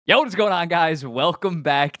Yo, what's going on, guys? Welcome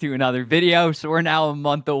back to another video. So we're now a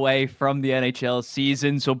month away from the NHL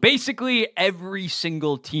season. So basically, every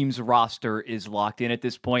single team's roster is locked in at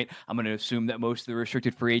this point. I'm going to assume that most of the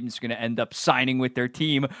restricted free agents are going to end up signing with their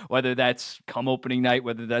team, whether that's come opening night,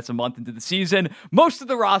 whether that's a month into the season. Most of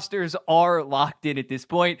the rosters are locked in at this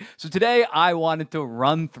point. So today, I wanted to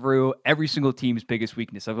run through every single team's biggest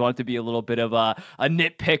weakness. I wanted to be a little bit of a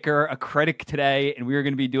nitpicker, a critic today, and we are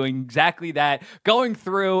going to be doing exactly that, going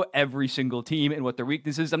through every single team and what their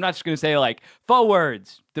weakness is. I'm not just going to say like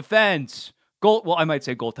forwards, defense, goal. Well, I might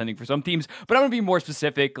say goaltending for some teams, but I'm going to be more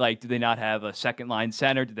specific. Like, do they not have a second line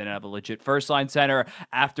center? Do they not have a legit first line center?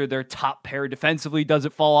 After their top pair defensively, does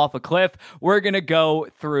it fall off a cliff? We're going to go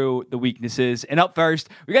through the weaknesses. And up first,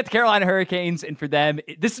 we got the Carolina Hurricanes. And for them,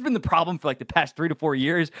 this has been the problem for like the past 3 to 4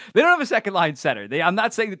 years. They don't have a second line center. I'm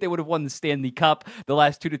not saying that they would have won the Stanley Cup the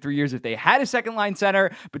last 2 to 3 years if they had a second line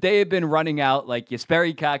center, but they have been running out like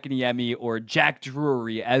Jesperi Kotkaniemi or Jack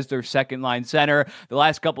Drury as their second line center the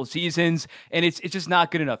last couple seasons. And it's just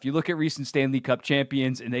not good enough. You look at recent Stanley Cup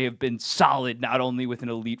champions, and they have been solid, not only with an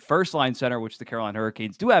elite first-line center, which the Carolina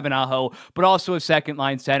Hurricanes do have in Aho, but also a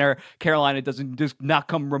second-line center. Carolina does not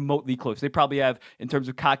come remotely close. They probably have, in terms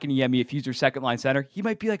of Kotkaniemi, if he's their second-line center, he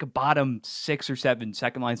might be like a bottom 6 or 7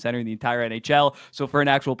 second-line center in the entire NHL. So for an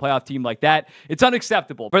actual playoff team like that, it's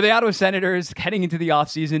unacceptable. For the Ottawa Senators, heading into the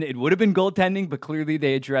offseason, it would have been goaltending, but clearly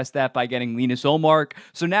they addressed that by getting Linus Ullmark.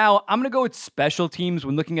 So now I'm going to go with special teams.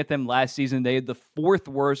 When looking at them last season, they had the 4th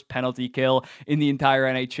worst penalty kill in the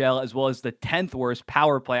entire NHL, as well as the 10th worst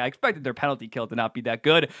power play. I expected their penalty kill to not be that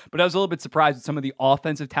good, but I was a little bit surprised with some of the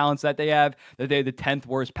offensive talents that they have, that they had the 10th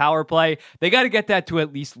worst power play. They got to get that to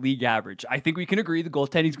at least league average. I think we can agree the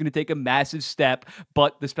goaltending is going to take a massive step,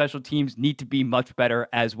 but the special teams need to be much better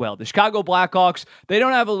as well. The Chicago Blackhawks, they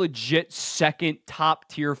don't have a legit second top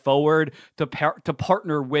tier forward to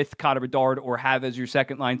partner with Connor Bedard or have as your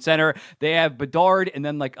second line center. They have Bedard and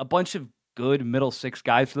then like a bunch of good middle 6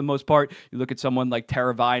 guys for the most part. You look at someone like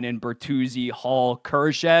Teravainen, Bertuzzi, Hall,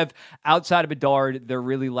 Kurashev. Outside of Bedard, they're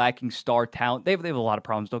really lacking star talent. They have a lot of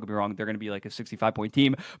problems. Don't get me wrong. They're going to be like a 65-point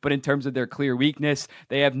team. But in terms of their clear weakness,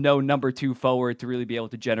 they have no number 2 forward to really be able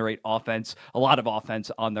to generate offense, a lot of offense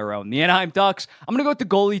on their own. The Anaheim Ducks, I'm going to go with the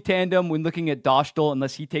goalie tandem when looking at Dostal.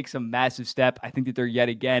 Unless he takes a massive step, I think that they're yet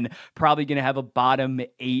again probably going to have a bottom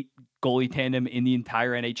 8 goalie tandem in the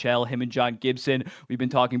entire NHL, him and John Gibson. We've been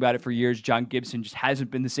talking about it for years. John Gibson just hasn't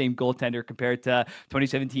been the same goaltender compared to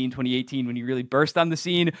 2017, 2018 when he really burst on the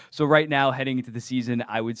scene. So right now, heading into the season,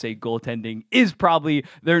 I would say goaltending is probably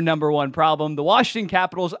their number 1 problem. The Washington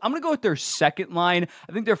Capitals, I'm going to go with their second line.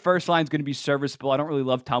 I think their first line is going to be serviceable. I don't really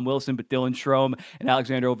love Tom Wilson, but Dylan Strome and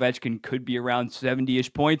Alexander Ovechkin could be around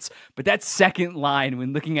 70-ish points. But that second line,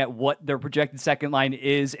 when looking at what their projected second line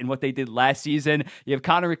is and what they did last season, you have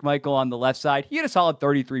Connor McMichael on the left side. He had a solid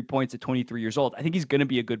 33 points at 23 years old. I think he's going to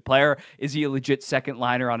be a good player. Is he a legit second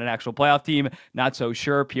liner on an actual playoff team? Not so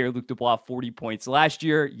sure. Pierre-Luc Dubois, 40 points last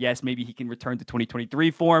year. Yes, maybe he can return to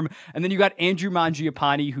 2023 form. And then you got Andrew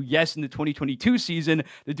Mangiapane, who, yes, in the 2022 season,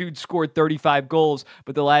 the dude scored 35 goals,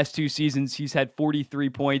 but the last 2 seasons, he's had 43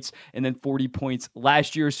 points and then 40 points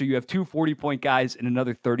last year. So you have 2 40-point guys and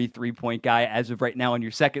another 33-point guy as of right now on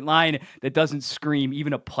your second line. That doesn't scream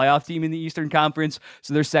even a playoff team in the Eastern Conference.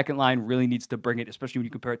 So their second line really needs to bring it, especially when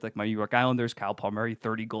you compare it to like my New York Islanders. Kyle Palmieri,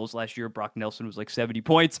 30 goals last year. Brock Nelson was like 70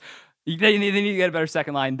 points. They need to get a better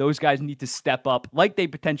second line. Those guys need to step up like they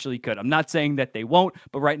potentially could. I'm not saying that they won't,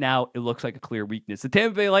 but right now it looks like a clear weakness. The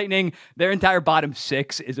Tampa Bay Lightning, their entire bottom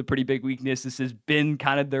 6 is a pretty big weakness. This has been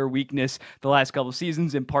kind of their weakness the last couple of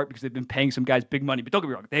seasons, in part because they've been paying some guys big money. But don't get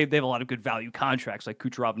me wrong, they have a lot of good value contracts like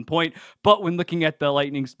Kucherov and Point. But when looking at the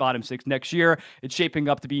Lightning's bottom 6 next year, it's shaping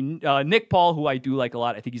up to be Nick Paul, who I do like a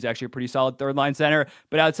lot. I think he's actually a pretty solid third line center.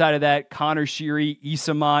 But outside of that, Connor Sheary,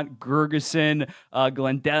 Isamont, Gergeson,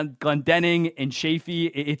 Glendening, and Chafee,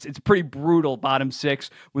 it's pretty brutal bottom 6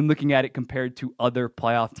 when looking at it compared to other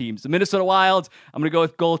playoff teams. The Minnesota Wild, I'm going to go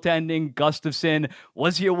with goaltending. Gustafsson,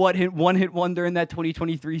 was he a one-hit wonder in that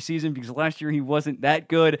 2023 season? Because last year he wasn't that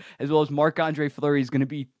good, as well as Marc-Andre Fleury is going to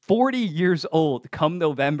be 40 years old come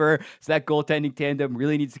November. So that goaltending tandem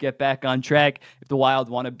really needs to get back on track if the Wild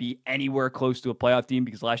want to be anywhere close to a playoff team,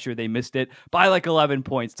 because last year they missed it by like 11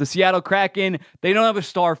 points. The Seattle Kraken, they don't have a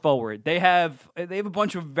star forward. They have a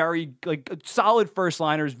bunch of very like solid first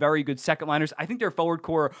liners, very good second liners. I think their forward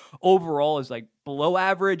core overall is like below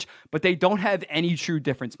average, but they don't have any true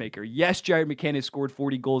difference maker. Yes, Jared McCann has scored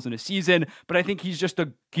 40 goals in a season, but I think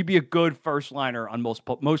he'd be a good first liner on most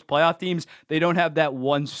playoff teams. They don't have that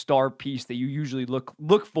one star piece that you usually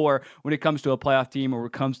look for when it comes to a playoff team, or when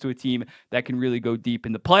it comes to a team that can really go deep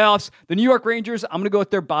in the playoffs. The New York Rangers, I'm going to go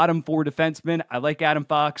with their bottom 4 defensemen. I like Adam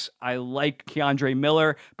Fox. I like Keandre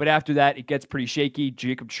Miller, but after that, it gets pretty shaky.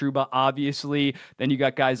 Jacob Trouba, obviously. Then you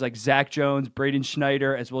got guys like Zach Jones, Braden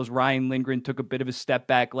Schneider, as well as Ryan Lindgren took a bit of a step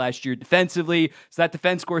back last year defensively. So that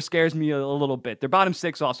defense score scares me a little bit. Their bottom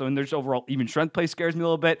 6 also, and their overall even strength play scares me a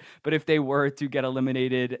little bit. But if they were to get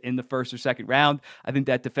eliminated in the first or second round, I think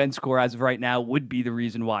that defense score as of right now would be the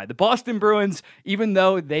reason why. The Boston Bruins, even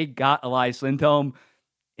though they got Elias Lindholm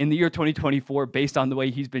in the year 2024, based on the way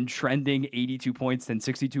he's been trending, 82 points, then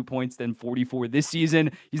 62 points, then 44 this season,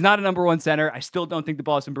 he's not a number 1 center. I still don't think the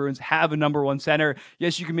Boston Bruins have a number 1 center.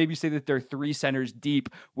 Yes, you can maybe say that they're 3 centers deep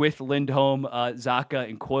with Lindholm, Zacha,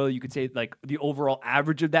 and Coyle. You could say like the overall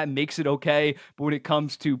average of that makes it okay, but when it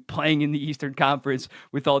comes to playing in the Eastern Conference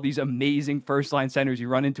with all these amazing first-line centers, you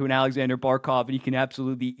run into an Alexander Barkov, and he can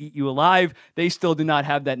absolutely eat you alive. They still do not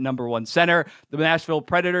have that number 1 center. The Nashville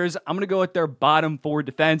Predators, I'm going to go with their bottom 4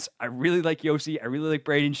 defense. I really like Yossi. I really like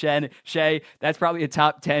Braden Shea. That's probably a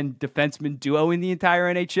top 10 defenseman duo in the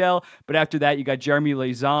entire NHL. But after that, you got Jeremy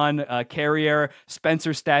Lauzon, Carrier,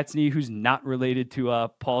 Spencer Stastny, who's not related to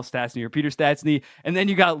Paul Stastny or Peter Stastny. And then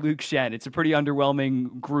you got Luke Schenn. It's a pretty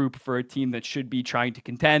underwhelming group for a team that should be trying to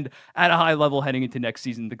contend at a high level heading into next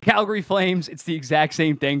season. The Calgary Flames, it's the exact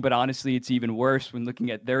same thing, but honestly, it's even worse when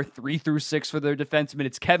looking at their 3 through 6 for their defensemen.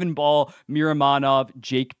 It's Kevin Ball, Miramanov,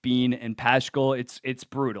 Jake Bean, and Paschal. It's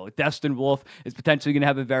brutal. Dustin Wolf is potentially going to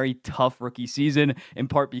have a very tough rookie season, in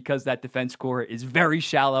part because that defense core is very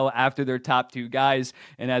shallow after their top 2 guys,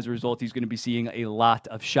 and as a result, he's going to be seeing a lot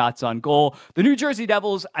of shots on goal. The New Jersey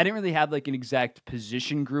Devils, I didn't really have like an exact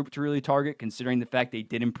position group to really target, considering the fact they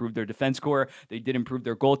did improve their defense core, they did improve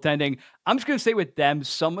their goaltending. I'm just going to say with them,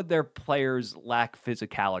 some of their players lack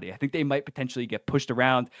physicality. I think they might potentially get pushed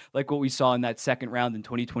around like what we saw in that second round in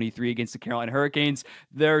 2023 against the Carolina Hurricanes.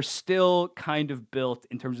 They're still kind of built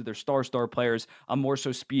in terms of their star players on more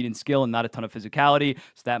so speed and skill and not a ton of physicality.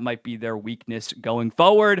 So that might be their weakness going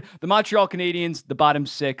forward. The Montreal Canadiens, the bottom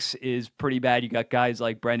 6 is pretty bad. You got guys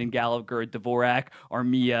like Brendan Gallagher, Dvorak,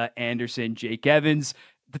 Armia, Anderson, Jake Evans.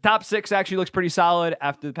 The top 6 actually looks pretty solid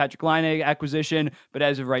after the Patrick Laine acquisition, but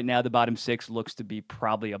as of right now, the bottom 6 looks to be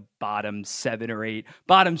probably a bottom 7 or 8,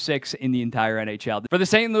 bottom 6 in the entire NHL. For the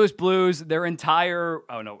St. Louis Blues, their entire,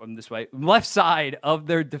 left side of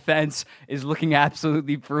their defense is looking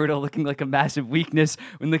absolutely brutal, looking like a massive weakness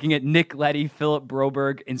when looking at Nick Leddy, Philip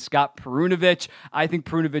Broberg, and Scott Perunovich. I think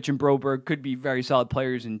Perunovich and Broberg could be very solid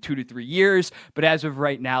players in 2 to 3 years, but as of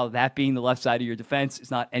right now, that being the left side of your defense is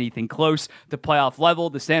not anything close to playoff level.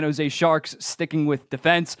 The San Jose Sharks, sticking with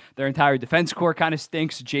defense, their entire defense core kind of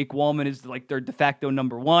stinks. Jake Wallman is like their de facto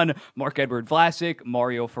number 1. Mark-Edward Vlasic,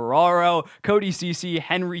 Mario Ferraro, Cody Ceci,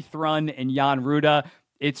 Henry Thrun, and Jan Ruda.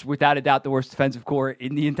 It's without a doubt the worst defensive core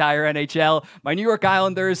in the entire NHL. My New York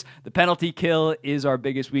Islanders, the penalty kill is our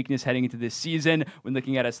biggest weakness heading into this season. When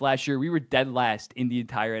looking at us last year, we were dead last in the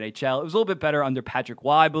entire NHL. It was a little bit better under Patrick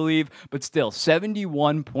Waugh, I believe, but still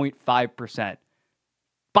 71.5%.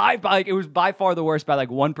 It was by far the worst by like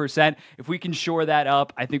 1%. If we can shore that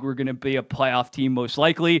up, I think we're going to be a playoff team most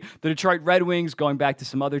likely. The Detroit Red Wings, going back to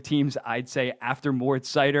some other teams, I'd say after Moritz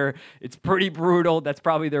Seider, it's pretty brutal. That's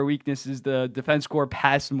probably their weakness is the defense core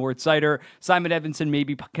past Moritz Seider. Simon Edvinsson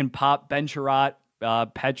maybe can pop. Ben Chiarot,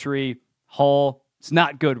 Petrie, Hull. It's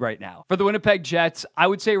not good right now. For the Winnipeg Jets, I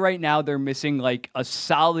would say right now they're missing like a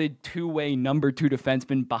solid 2-way number 2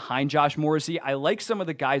 defenseman behind Josh Morrissey. I like some of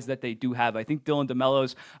the guys that they do have. I think Dylan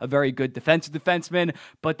DeMello's a very good defensive defenseman,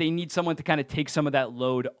 but they need someone to kind of take some of that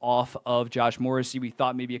load off of Josh Morrissey. We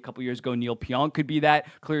thought maybe a couple years ago Neil Pionk could be that.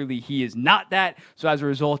 Clearly he is not that. So as a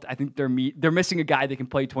result, I think they're missing a guy that can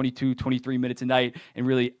play 22, 23 minutes a night and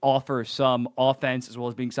really offer some offense as well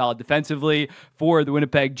as being solid defensively. For the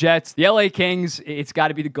Winnipeg Jets, the LA Kings, it's got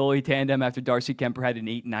to be the goalie tandem after Darcy Kemper had an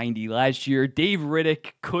 890 last year. Dave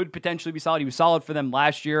Riddick could potentially be solid. He was solid for them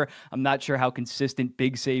last year. I'm not sure how consistent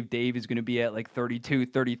Big Save Dave is going to be at like 32,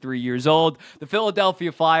 33 years old. The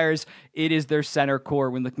Philadelphia Flyers, it is their center core.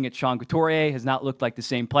 When looking at Sean Couturier, has not looked like the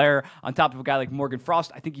same player. On top of a guy like Morgan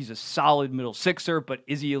Frost, I think he's a solid middle sixer, but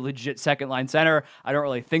is he a legit second-line center? I don't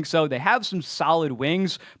really think so. They have some solid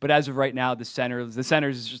wings, but as of right now, the centers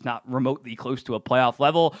is just not remotely close to a playoff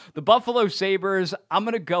level. The Buffalo Sabres, Stars, I'm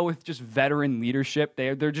going to go with just veteran leadership.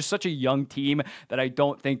 They're just such a young team that I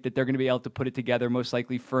don't think that they're going to be able to put it together most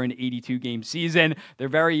likely for an 82-game season. They're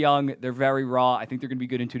very young. They're very raw. I think they're going to be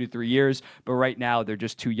good in 2 to 3 years, but right now they're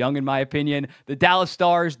just too young in my opinion. The Dallas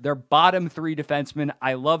Stars, they're bottom 3 defensemen.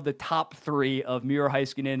 I love the top 3 of Miro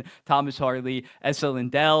Heiskanen, Thomas Harley, Esa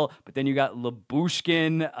Lindell, but then you got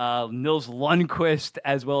Lyubushkin, Nils Lundqvist,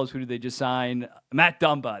 as well as who did they just sign? Matt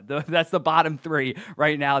Dumba. That's the bottom 3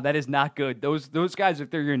 right now. That is not good. Those guys, if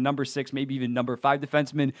they're your number 6, maybe even number 5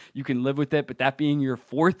 defenseman, you can live with it. But that being your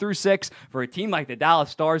 4 through 6 for a team like the Dallas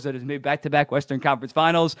Stars that has made back-to-back Western Conference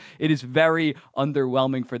Finals, it is very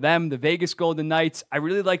underwhelming for them. The Vegas Golden Knights, I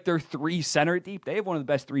really like their 3 center deep. They have one of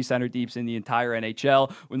the best 3 center deeps in the entire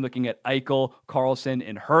NHL when looking at Eichel, Carlson,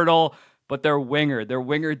 and Hertl. But their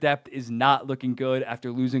winger depth is not looking good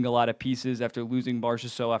after losing a lot of pieces, after losing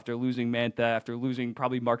Marchessault, after losing Mantha, after losing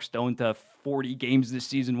probably Mark Stone to 40 games this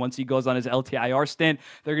season once he goes on his LTIR stint.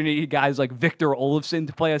 They're going to need guys like Victor Olofsson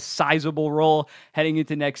to play a sizable role heading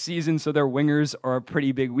into next season, so their wingers are a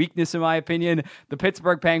pretty big weakness in my opinion. The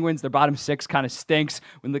Pittsburgh Penguins, their bottom 6 kind of stinks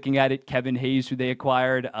when looking at it. Kevin Hayes, who they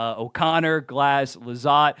acquired, O'Connor, Glass,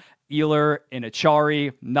 Lizotte, Ehlers and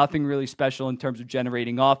Achari, nothing really special in terms of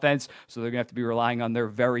generating offense, so they're going to have to be relying on their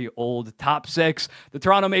very old top 6. The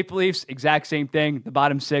Toronto Maple Leafs, exact same thing. The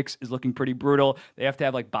bottom 6 is looking pretty brutal. They have to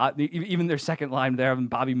have even their second line, they're having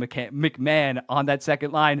Bobby McMahon on that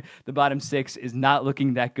second line. The bottom 6 is not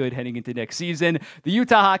looking that good heading into next season. The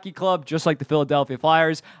Utah Hockey Club, just like the Philadelphia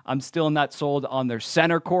Flyers, I'm still not sold on their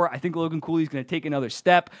center core. I think Logan Cooley's going to take another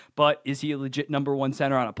step, but is he a legit number 1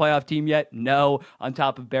 center on a playoff team yet? No. On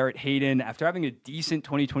top of Barrett Hayden, after having a decent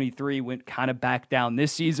 2023, went kind of back down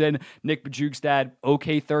this season. Nick Bjugstad,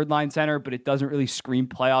 okay third-line center, but it doesn't really scream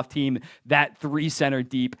playoff team. That 3 center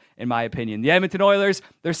deep, in my opinion. The Edmonton Oilers,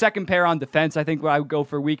 their second pair on defense, I think where I would go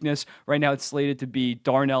for weakness. Right now it's slated to be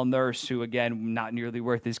Darnell Nurse, who, again, not nearly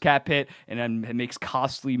worth his cap hit, and then makes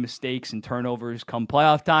costly mistakes and turnovers come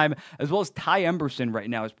playoff time, as well as Ty Emberson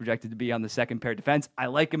right now is projected to be on the second pair defense. I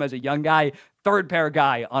like him as a young guy. Third pair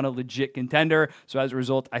guy on a legit contender. So as a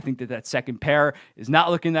result, I think that second pair is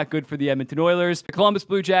not looking that good for the Edmonton Oilers. The Columbus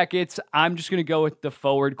Blue Jackets, I'm just going to go with the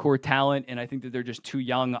forward core talent, and I think that they're just too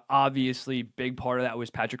young. Obviously, big part of that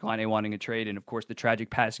was Patrick Laine wanting a trade, and of course the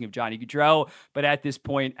tragic passing of Johnny Gaudreau. But at this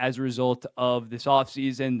point, as a result of this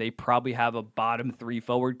offseason, they probably have a bottom 3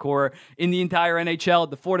 forward core in the entire NHL.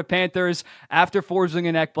 The Florida Panthers, after Forsling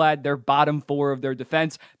and Ekblad, they're bottom 4 of their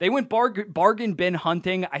defense. They went bargain bin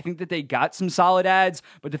hunting. I think that they got some solid ads,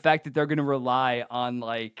 but the fact that they're going to rely on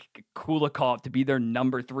like Kulikov to be their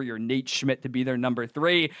number 3 or Nate Schmidt to be their number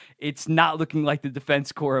 3, it's not looking like the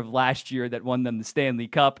defense core of last year that won them the Stanley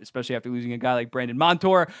Cup, especially after losing a guy like Brandon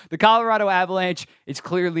Montour. The Colorado Avalanche, it's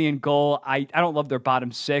clearly in goal. I don't love their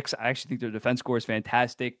bottom 6. I actually think their defense core is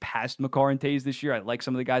fantastic past Makar and Taves this year. I like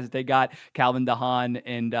some of the guys that they got, Calvin DeHaan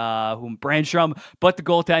and Brandstrom, but the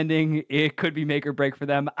goaltending, it could be make or break for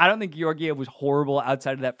them. I don't think Georgiev was horrible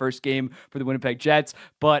outside of that first game for the Winnipeg Jets,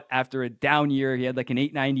 but after a down year, he had like an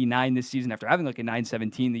 899 this season after having like a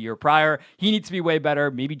 917 the year prior. He needs to be way better.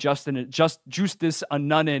 Maybe Justus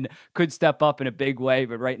Annunen could step up in a big way,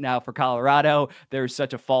 but right now for Colorado, there's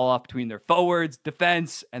such a fall off between their forwards,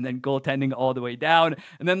 defense, and then goaltending all the way down.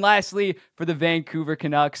 And then lastly, for the Vancouver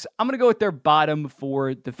Canucks, I'm going to go with their bottom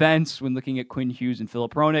 4 defense when looking at Quinn Hughes and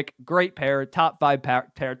Philip Hronek. Great pair, top 5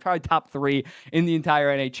 pair, probably top 3 in the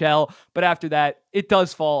entire NHL. But after that, it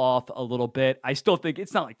does fall off a little bit. I still think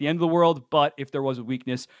it's not like the end of the world, but if there was a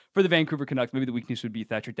weakness for the Vancouver Canucks, maybe the weakness would be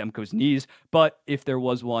Thatcher Demko's knees. But if there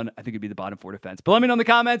was one, I think it'd be the bottom 4 defense. But let me know in the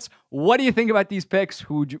comments, what do you think about these picks?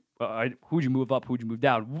 Who'd you move up? Who'd you move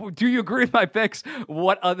down? Do you agree with my picks?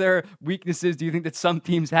 What other weaknesses do you think that some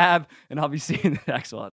teams have? And I'll be seeing you in the next one.